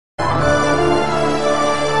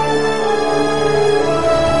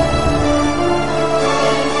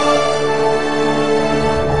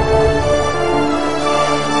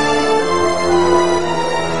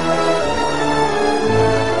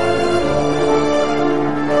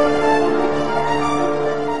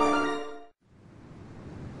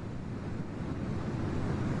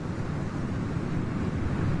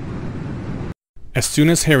As soon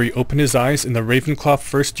as Harry opened his eyes in the Ravenclaw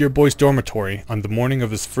first-year boys' dormitory on the morning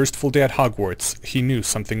of his first full day at Hogwarts, he knew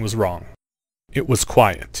something was wrong. It was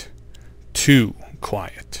quiet. Too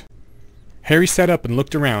quiet. Harry sat up and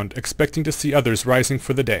looked around, expecting to see others rising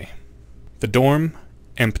for the day. The dorm,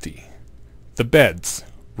 empty. The beds,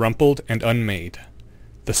 rumpled and unmade.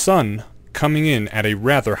 The sun, coming in at a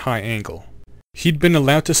rather high angle. He'd been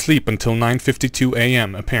allowed to sleep until 9:52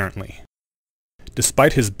 a.m., apparently.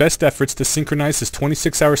 Despite his best efforts to synchronize his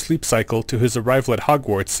 26-hour sleep cycle to his arrival at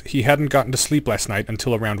Hogwarts, he hadn't gotten to sleep last night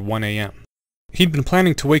until around 1 a.m. He'd been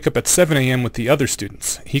planning to wake up at 7 a.m. with the other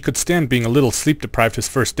students. He could stand being a little sleep-deprived his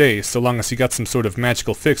first day, so long as he got some sort of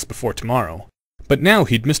magical fix before tomorrow. But now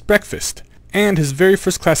he'd missed breakfast, and his very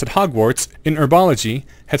first class at Hogwarts, in herbology,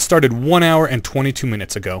 had started 1 hour and 22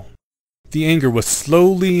 minutes ago. The anger was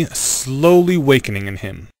slowly wakening in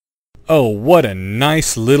him. Oh, what a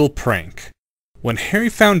nice little prank. When Harry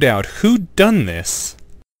found out who'd done this...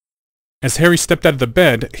 As Harry stepped out of the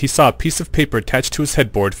bed, he saw a piece of paper attached to his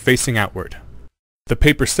headboard facing outward. The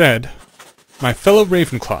paper said, "My fellow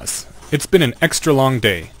Ravenclaws, it's been an extra long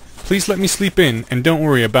day. Please let me sleep in and don't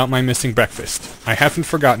worry about my missing breakfast. I haven't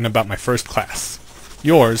forgotten about my first class.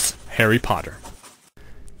 Yours, Harry Potter."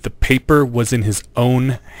 The paper was in his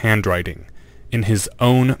own handwriting, in his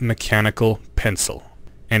own mechanical pencil,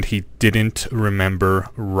 and he didn't remember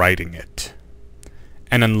writing it.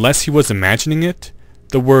 And unless he was imagining it,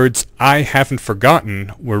 the words "I haven't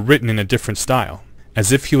forgotten" were written in a different style,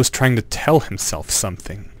 as if he was trying to tell himself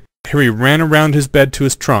something. Harry ran around his bed to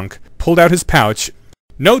his trunk, pulled out his pouch,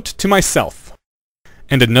 "Note to myself,"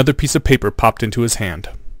 and another piece of paper popped into his hand.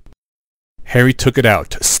 Harry took it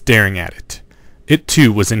out, staring at it. It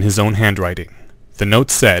too was in his own handwriting. The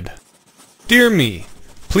note said, "Dear me,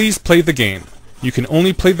 please play the game. You can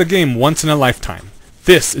only play the game once in a lifetime.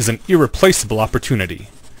 This is an irreplaceable opportunity.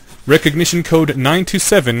 Recognition code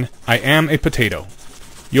 927, I am a potato.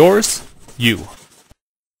 Yours, you."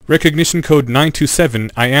 Recognition code 927,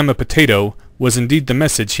 I am a potato, was indeed the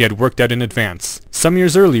message he had worked out in advance, some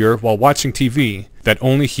years earlier while watching TV, that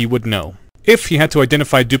only he would know. If he had to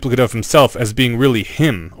identify a duplicate of himself as being really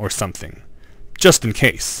him or something. Just in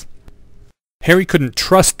case. Harry couldn't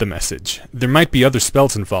trust the message. There might be other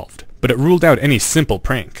spells involved, but it ruled out any simple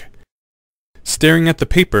prank. Staring at the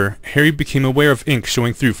paper, Harry became aware of ink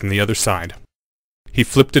showing through from the other side. He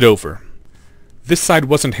flipped it over. This side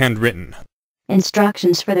wasn't handwritten.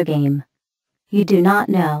 Instructions for the game. You do not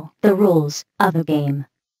know the rules of the game.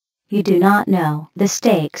 You do not know the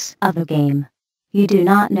stakes of the game. You do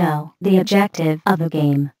not know the objective of the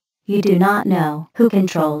game. You do not know who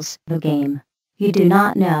controls the game. You do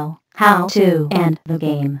not know how to end the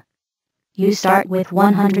game. You start with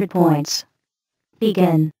 100 points.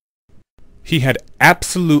 Begin. He had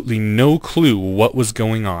absolutely no clue what was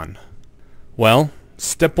going on. Well,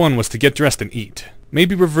 step 1 was to get dressed and eat.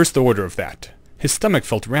 Maybe reverse the order of that. His stomach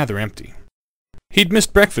felt rather empty. He'd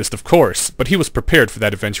missed breakfast, of course, but he was prepared for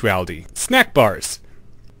that eventuality. Snack bars!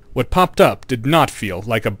 What popped up did not feel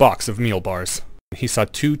like a box of meal bars. He saw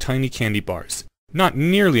 2 tiny candy bars, not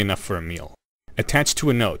nearly enough for a meal, attached to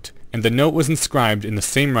a note, and the note was inscribed in the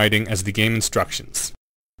same writing as the game instructions.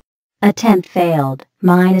 Attempt failed,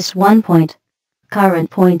 -1 point. Current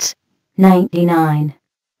points, 99.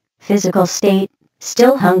 Physical state,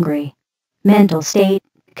 still hungry. Mental state,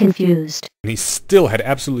 confused. He still had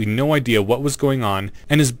absolutely no idea what was going on,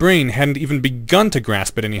 and his brain hadn't even begun to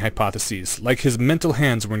grasp at any hypotheses, like his mental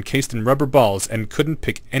hands were encased in rubber balls and couldn't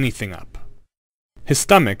pick anything up. His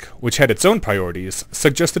stomach, which had its own priorities,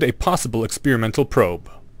 suggested a possible experimental probe.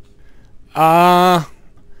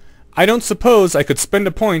 I don't suppose I could spend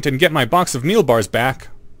a point and get my box of meal bars back."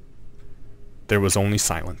 There was only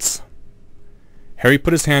silence. Harry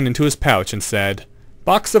put his hand into his pouch and said,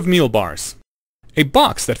 "Box of meal bars." A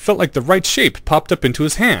box that felt like the right shape popped up into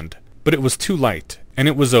his hand, but it was too light, and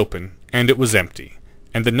it was open, and it was empty,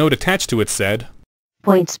 and the note attached to it said,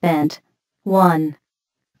 Point spent, 1.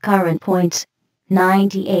 Current points,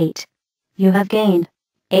 98. You have gained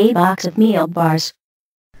a box of meal bars.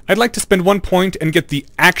 "I'd like to spend 1 point and get the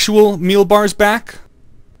actual meal bars back."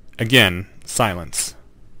 Again, silence.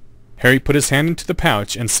 Harry put his hand into the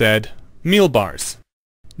pouch and said, "Meal bars."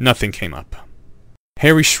 Nothing came up.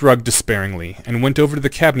 Harry shrugged despairingly and went over to the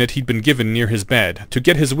cabinet he'd been given near his bed to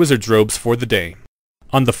get his wizard's robes for the day.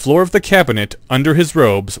 On the floor of the cabinet, under his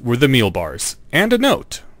robes, were the meal bars, and a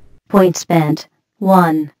note. Point spent,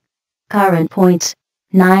 1. Current points,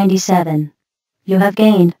 97. You have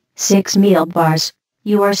gained 6 meal bars.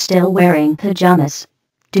 You are still wearing pajamas.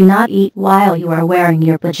 Do not eat while you are wearing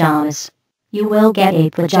your pajamas. You will get a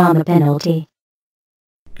pajama penalty.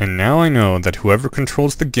 And now I know that whoever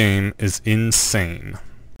controls the game is insane.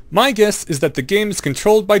 My guess is that the game is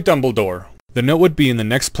controlled by Dumbledore. The note would be in the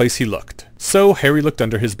next place he looked. So Harry looked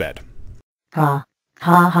under his bed. Ha.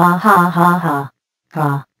 Ha ha ha ha ha.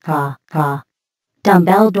 Ha ha ha.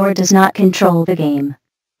 Dumbledore does not control the game.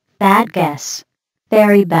 Bad guess.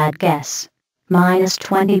 Very bad guess. Minus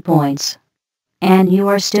 20 points. And you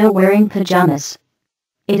are still wearing pajamas.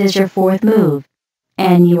 It is your fourth move.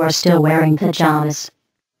 And you are still wearing pajamas.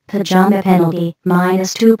 Pajama penalty,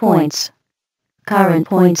 minus 2 points. Current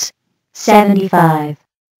points, 75.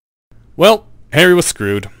 Well, Harry was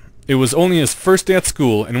screwed. It was only his first day at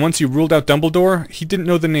school, and once you ruled out Dumbledore, he didn't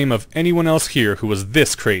know the name of anyone else here who was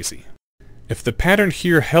this crazy. If the pattern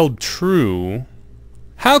here held true...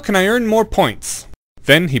 How can I earn more points?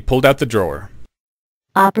 Then he pulled out the drawer.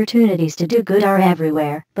 Opportunities to do good are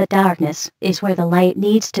everywhere, but darkness is where the light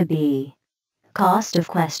needs to be. Cost of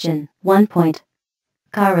question, 1 point.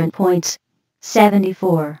 Current points,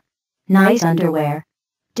 74. Nice underwear.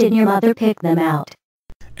 Did your mother pick them out?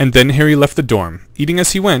 And then Harry left the dorm, eating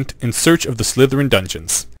as he went, in search of the Slytherin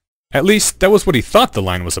dungeons. At least, that was what he thought the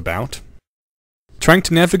line was about. Trying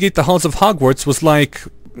to navigate the halls of Hogwarts was like...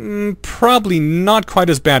 probably not quite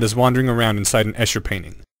as bad as wandering around inside an Escher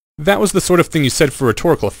painting. That was the sort of thing you said for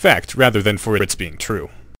rhetorical effect, rather than for its being true.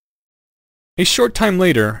 A short time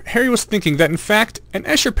later, Harry was thinking that in fact, an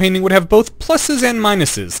Escher painting would have both pluses and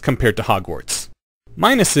minuses compared to Hogwarts.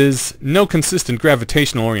 Minuses, no consistent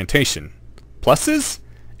gravitational orientation. Pluses?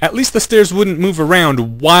 At least the stairs wouldn't move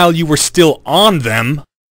around while you were still on them!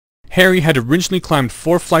 Harry had originally climbed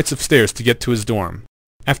 4 flights of stairs to get to his dorm.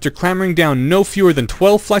 After clambering down no fewer than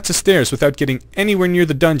 12 flights of stairs without getting anywhere near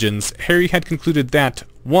the dungeons, Harry had concluded that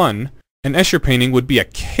 1. An Escher painting would be a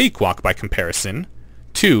cakewalk by comparison.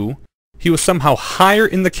 2. He was somehow higher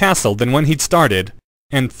in the castle than when he'd started.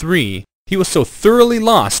 And 3. He was so thoroughly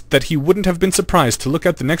lost that he wouldn't have been surprised to look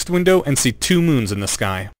out the next window and see 2 moons in the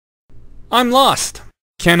sky. I'm lost!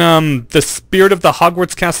 Can, the spirit of the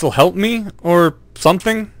Hogwarts castle help me? Or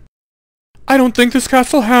something? I don't think this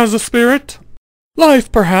castle has a spirit.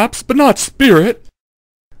 Life, perhaps, but not spirit.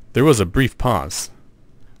 There was a brief pause.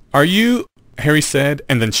 Are you... Harry said,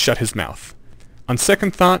 and then shut his mouth. On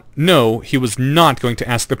second thought, no, he was not going to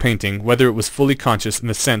ask the painting whether it was fully conscious in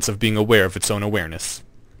the sense of being aware of its own awareness.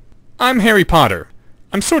 I'm Harry Potter.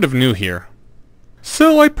 I'm sort of new here.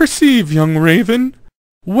 So I perceive, young Raven.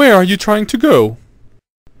 Where are you trying to go?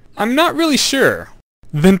 I'm not really sure.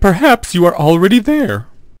 Then perhaps you are already there.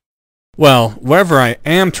 Well, wherever I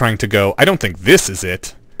am trying to go, I don't think this is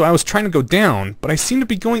it. I was trying to go down, but I seem to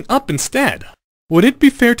be going up instead. Would it be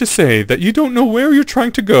fair to say that you don't know where you're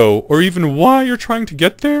trying to go, or even why you're trying to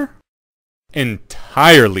get there?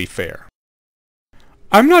 Entirely fair.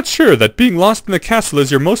 I'm not sure that being lost in the castle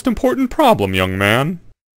is your most important problem, young man.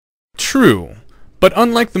 True. But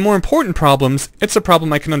unlike the more important problems, it's a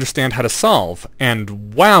problem I can understand how to solve,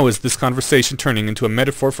 and wow is this conversation turning into a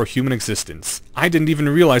metaphor for human existence. I didn't even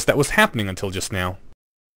realize that was happening until just now.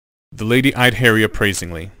 The lady eyed Harry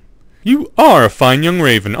appraisingly. You are a fine young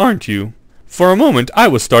raven, aren't you? For a moment I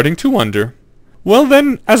was starting to wonder. Well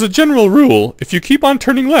then, as a general rule, if you keep on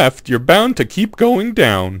turning left, you're bound to keep going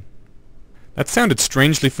down. That sounded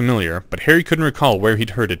strangely familiar, but Harry couldn't recall where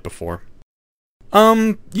he'd heard it before.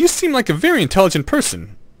 You seem like a very intelligent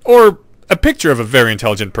person. Or a picture of a very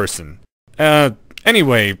intelligent person.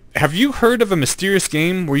 Anyway, have you heard of a mysterious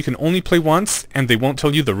game where you can only play once and they won't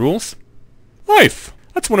tell you the rules? Life!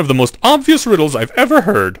 That's one of the most obvious riddles I've ever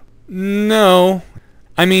heard. No.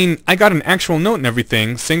 I mean, I got an actual note and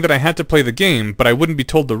everything saying that I had to play the game, but I wouldn't be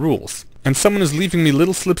told the rules. And someone is leaving me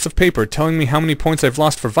little slips of paper telling me how many points I've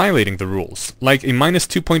lost for violating the rules, like a minus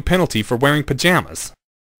 2 point penalty for wearing pajamas.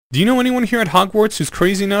 Do you know anyone here at Hogwarts who's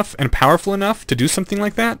crazy enough and powerful enough to do something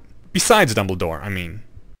like that? Besides Dumbledore, I mean.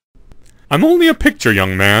 I'm only a picture,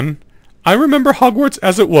 young man. I remember Hogwarts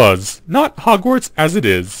as it was, not Hogwarts as it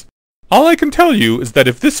is. All I can tell you is that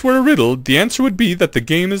if this were a riddle, the answer would be that the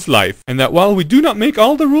game is life, and that while we do not make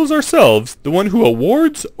all the rules ourselves, the one who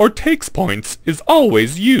awards or takes points is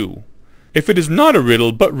always you. If it is not a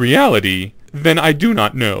riddle but reality, then I do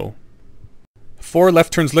not know. 4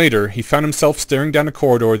 left turns later, he found himself staring down a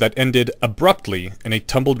corridor that ended abruptly in a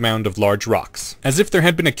tumbled mound of large rocks, as if there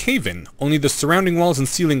had been a cave-in, only the surrounding walls and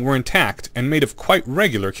ceiling were intact and made of quite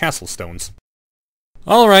regular castle stones.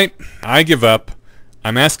 All right, I give up.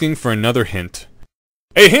 I'm asking for another hint.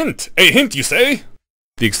 A hint! A hint, you say?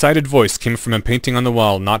 The excited voice came from a painting on the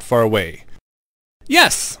wall not far away.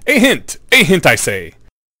 Yes, a hint! A hint, I say!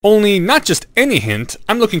 Only not just any hint,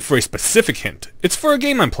 I'm looking for a specific hint. It's for a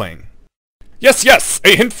game I'm playing. Yes, yes,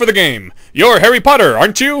 a hint for the game. You're Harry Potter,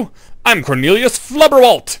 aren't you? I'm Cornelius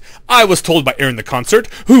Flubberwalt. I was told by Aaron the Concert,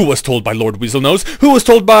 who was told by Lord Weaselnose, who was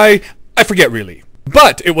told by... I forget really.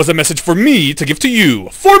 But it was a message for me to give to you.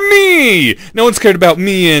 For me! No one's cared about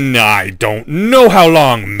me in I don't know how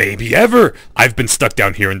long, maybe ever. I've been stuck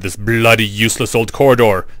down here in this bloody useless old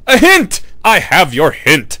corridor. A hint! I have your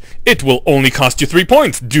hint. It will only cost you 3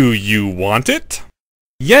 points. Do you want it?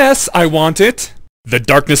 Yes, I want it. The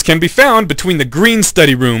darkness can be found between the green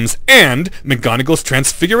study rooms and McGonagall's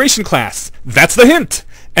Transfiguration class. That's the hint.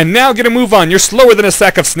 And now get a move on. You're slower than a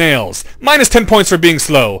sack of snails. Minus 10 points for being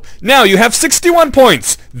slow. Now you have 61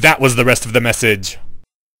 points. That was the rest of the message.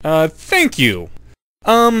 Thank you.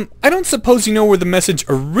 I don't suppose you know where the message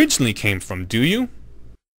originally came from, do you?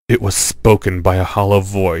 It was spoken by a hollow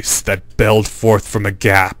voice that belled forth from a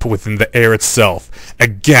gap within the air itself. A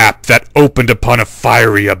gap that opened upon a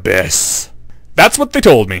fiery abyss. That's what they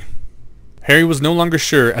told me. Harry was no longer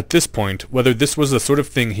sure at this point whether this was the sort of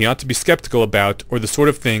thing he ought to be skeptical about or the sort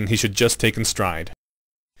of thing he should just take in stride.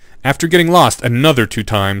 After getting lost another 2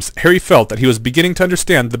 times, Harry felt that he was beginning to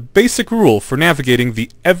understand the basic rule for navigating the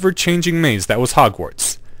ever-changing maze that was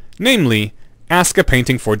Hogwarts. Namely, ask a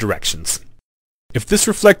painting for directions. If this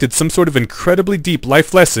reflected some sort of incredibly deep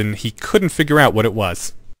life lesson, he couldn't figure out what it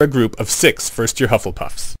was. A group of 6 first-year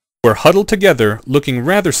Hufflepuffs were huddled together, looking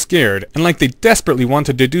rather scared and like they desperately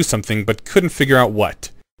wanted to do something but couldn't figure out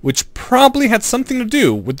what, which probably had something to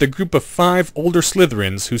do with the group of 5 older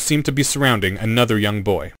Slytherins who seemed to be surrounding another young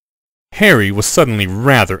boy. Harry was suddenly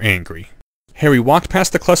rather angry. Harry walked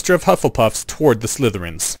past the cluster of Hufflepuffs toward the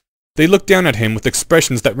Slytherins. They looked down at him with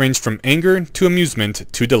expressions that ranged from anger to amusement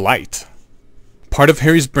to delight. Part of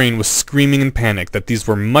Harry's brain was screaming in panic that these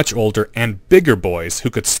were much older and bigger boys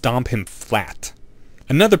who could stomp him flat.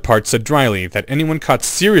 Another part said dryly that anyone caught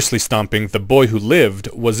seriously stomping the boy who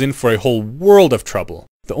lived was in for a whole world of trouble.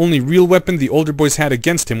 The only real weapon the older boys had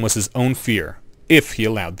against him was his own fear, if he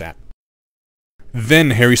allowed that.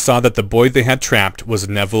 Then Harry saw that the boy they had trapped was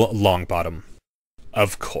Neville Longbottom.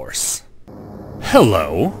 Of course.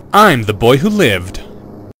 Hello, I'm the boy who lived.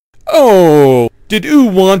 Oh, did oo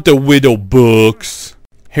want the widow books?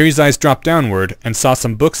 Harry's eyes dropped downward and saw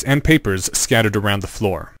some books and papers scattered around the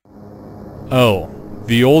floor. Oh.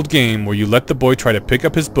 The old game where you let the boy try to pick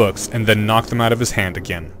up his books and then knock them out of his hand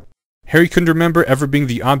again. Harry couldn't remember ever being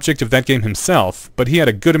the object of that game himself, but he had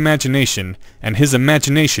a good imagination, and his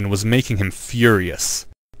imagination was making him furious.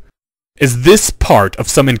 Is this part of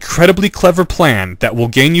some incredibly clever plan that will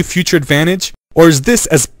gain you future advantage, or is this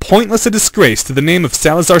as pointless a disgrace to the name of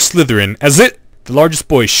Salazar Slytherin as it? The largest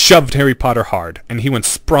boy shoved Harry Potter hard, and he went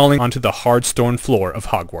sprawling onto the hard stone floor of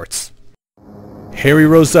Hogwarts. Harry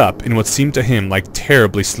rose up in what seemed to him like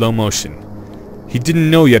terribly slow motion. He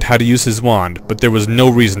didn't know yet how to use his wand, but there was no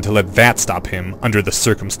reason to let that stop him under the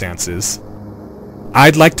circumstances.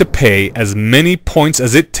 I'd like to pay as many points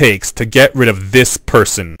as it takes to get rid of this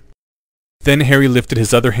person. Then Harry lifted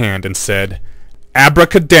his other hand and said,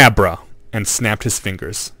 Abracadabra, and snapped his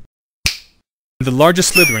fingers. The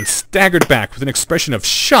largest Slytherin staggered back with an expression of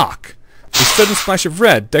shock, a sudden splash of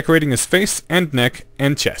red decorating his face and neck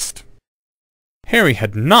and chest. Harry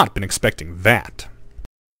had not been expecting that.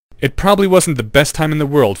 It probably wasn't the best time in the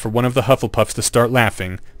world for one of the Hufflepuffs to start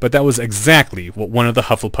laughing, but that was exactly what one of the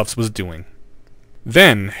Hufflepuffs was doing.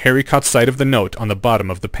 Then Harry caught sight of the note on the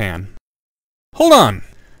bottom of the pan. Hold on!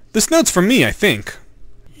 This note's for me, I think.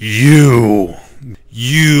 You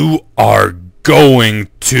are going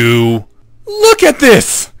to... Look at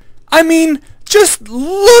this! I mean, just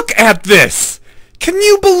look at this! Can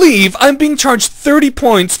you believe I'm being charged 30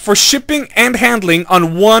 points for shipping and handling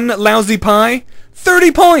on one lousy pie?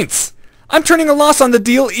 30 points! I'm turning a loss on the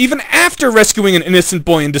deal even after rescuing an innocent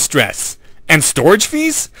boy in distress. And storage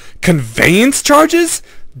fees? Conveyance charges?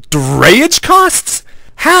 Drayage costs?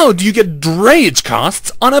 How do you get drayage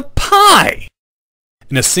costs on a pie?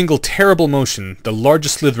 In a single terrible motion, the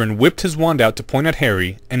largest Slytherin whipped his wand out to point at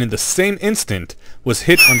Harry, and in the same instant was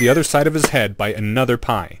hit on the other side of his head by another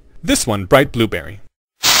pie. This one bright blueberry.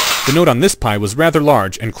 The note on this pie was rather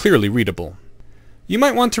large and clearly readable. You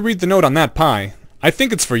might want to read the note on that pie. I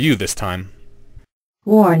think it's for you this time.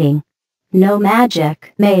 Warning. No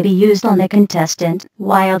magic may be used on the contestant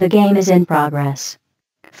while the game is in progress.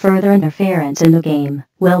 Further interference in the game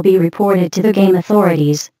will be reported to the game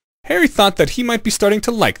authorities. Harry thought that he might be starting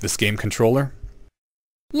to like this game controller.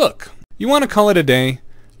 Look, you want to call it a day?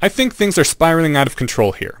 I think things are spiraling out of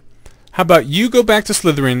control here. How about you go back to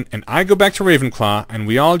Slytherin and I go back to Ravenclaw and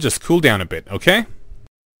we all just cool down a bit, okay?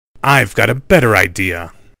 I've got a better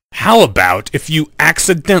idea. How about if you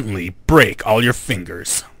accidentally break all your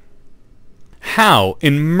fingers? How,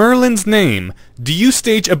 in Merlin's name, do you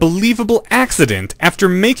stage a believable accident after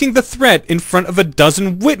making the threat in front of a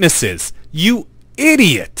dozen witnesses? You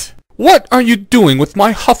idiot! What are you doing with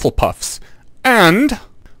my Hufflepuffs? And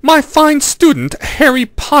my fine student, Harry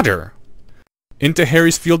Potter? Into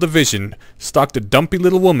Harry's field of vision stalked a dumpy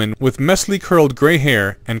little woman with messily curled gray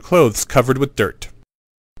hair and clothes covered with dirt.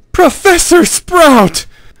 Professor Sprout!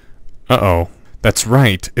 Uh-oh. That's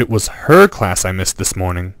right. It was her class I missed this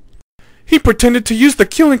morning. He pretended to use the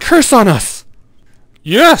killing curse on us!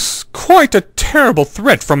 Yes, quite a terrible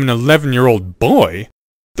threat from an 11-year-old boy.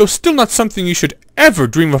 Though still not something you should ever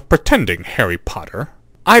dream of pretending, Harry Potter.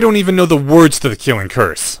 I don't even know the words to the killing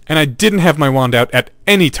curse, and I didn't have my wand out at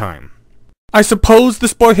any time. I suppose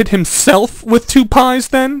this boy hit himself with 2 pies,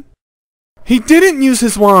 then? He didn't use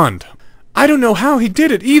his wand. I don't know how he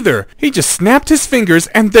did it either. He just snapped his fingers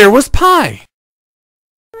and there was pie.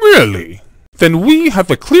 Really? Then we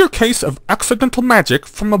have a clear case of accidental magic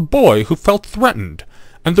from a boy who felt threatened,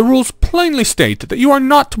 and the rules plainly state that you are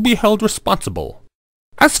not to be held responsible.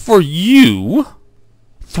 As for you,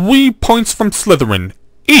 3 points from Slytherin,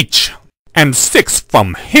 each, and 6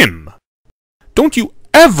 from him. Don't you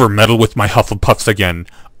ever meddle with my Hufflepuffs again,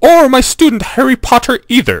 or my student Harry Potter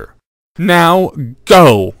either. Now,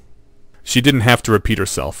 go! She didn't have to repeat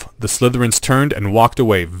herself. The Slytherins turned and walked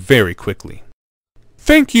away very quickly.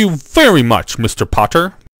 Thank you very much, Mr.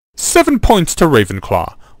 Potter. 7 points to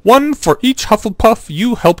Ravenclaw, 1 for each Hufflepuff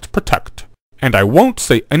you helped protect. And I won't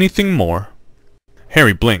say anything more.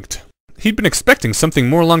 Harry blinked. He'd been expecting something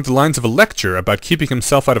more along the lines of a lecture about keeping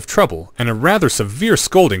himself out of trouble, and a rather severe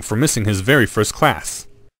scolding for missing his very first class.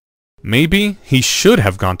 Maybe he should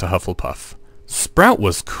have gone to Hufflepuff. Sprout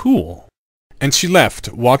was cool. And she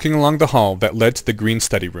left, walking along the hall that led to the green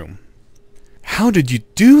study room. How did you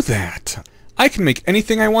do that? I can make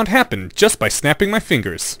anything I want happen just by snapping my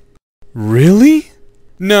fingers. Really?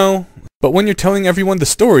 No, but when you're telling everyone the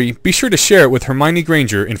story, be sure to share it with Hermione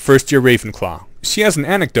Granger in first year Ravenclaw. She has an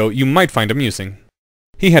anecdote you might find amusing.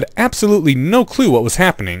 He had absolutely no clue what was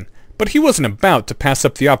happening, but he wasn't about to pass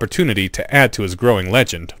up the opportunity to add to his growing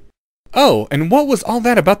legend. Oh, and what was all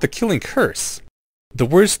that about the killing curse? The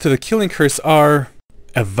words to the killing curse are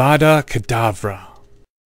Avada Kedavra.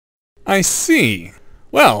 I see.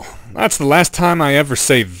 Well, that's the last time I ever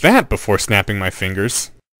say that before snapping my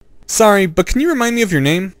fingers. Sorry, but can you remind me of your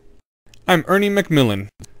name? I'm Ernie Macmillan.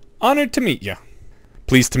 Honored to meet ya.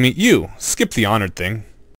 Pleased to meet you. Skip the honored thing.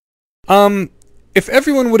 If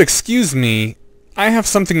everyone would excuse me, I have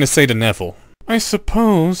something to say to Neville. I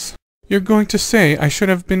suppose you're going to say I should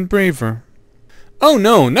have been braver. Oh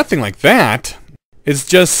no, nothing like that. It's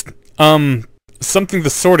just, something the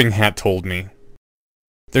Sorting Hat told me.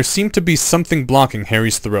 There seemed to be something blocking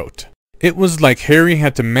Harry's throat. It was like Harry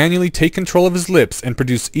had to manually take control of his lips and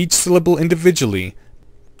produce each syllable individually.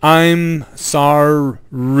 I'm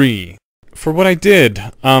sorry for what I did,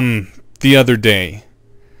 the other day.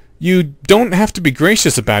 You don't have to be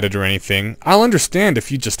gracious about it or anything. I'll understand if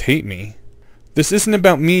you just hate me. This isn't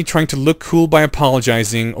about me trying to look cool by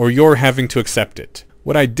apologizing or your having to accept it.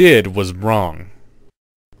 What I did was wrong.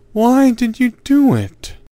 Why did you do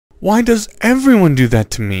it? Why does everyone do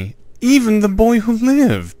that to me, even the boy who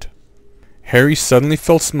lived? Harry suddenly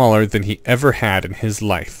felt smaller than he ever had in his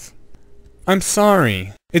life. I'm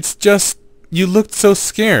sorry. It's just, you looked so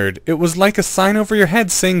scared. It was like a sign over your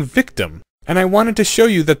head saying victim. And I wanted to show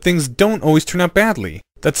you that things don't always turn out badly.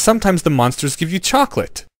 That sometimes the monsters give you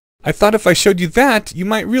chocolate. I thought if I showed you that, you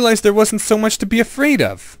might realize there wasn't so much to be afraid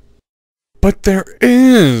of. But there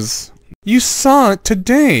is. You saw it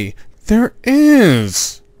today. There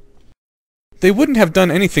is. They wouldn't have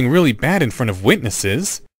done anything really bad in front of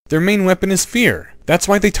witnesses. Their main weapon is fear. That's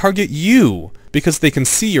why they target you, because they can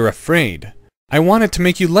see you're afraid. I wanted to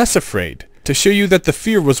make you less afraid, to show you that the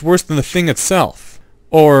fear was worse than the thing itself.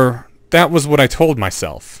 Or, that was what I told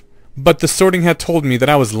myself. But the Sorting Hat told me that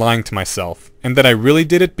I was lying to myself, and that I really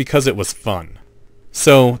did it because it was fun.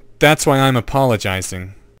 So, that's why I'm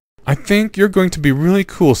apologizing. I think you're going to be really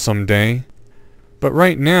cool someday. But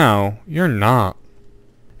right now, you're not.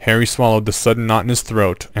 Harry swallowed the sudden knot in his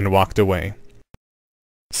throat and walked away.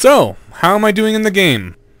 So, how am I doing in the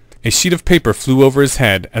game? A sheet of paper flew over his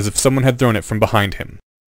head as if someone had thrown it from behind him.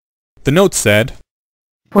 The note said,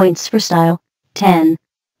 Points for style, 10.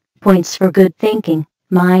 Points for good thinking,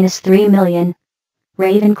 -3 million.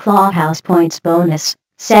 Ravenclaw House points bonus,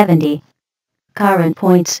 70. Current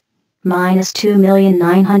points,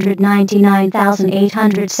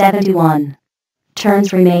 -2,999,871.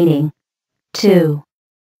 Turns remaining, 2.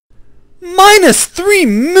 -3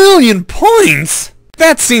 million points?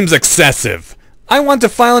 That seems excessive. I want to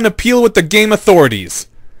file an appeal with the game authorities.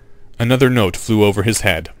 Another note flew over his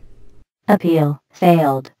head. Appeal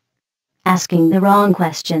failed. Asking the wrong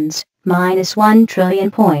questions, -1 trillion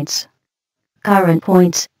points. Current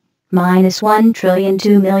points,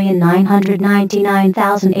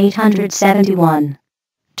 -1,002,999,871.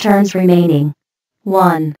 Turns remaining,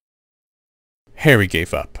 1. Harry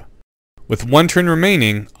gave up. With 1 turn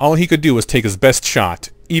remaining, all he could do was take his best shot,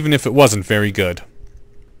 even if it wasn't very good.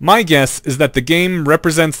 My guess is that the game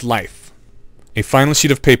represents life. A final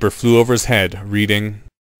sheet of paper flew over his head, reading,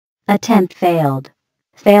 Attempt failed.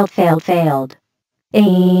 Failed.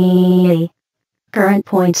 Current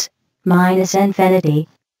points, -infinity.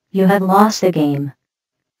 You have lost the game.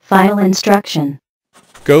 Final instruction.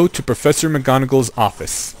 Go to Professor McGonagall's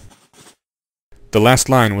office. The last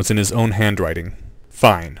line was in his own handwriting.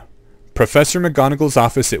 Fine. Professor McGonagall's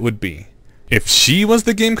office it would be. If she was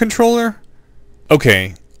the game controller?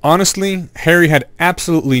 Okay, honestly, Harry had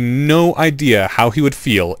absolutely no idea how he would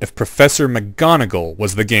feel if Professor McGonagall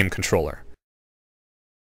was the game controller.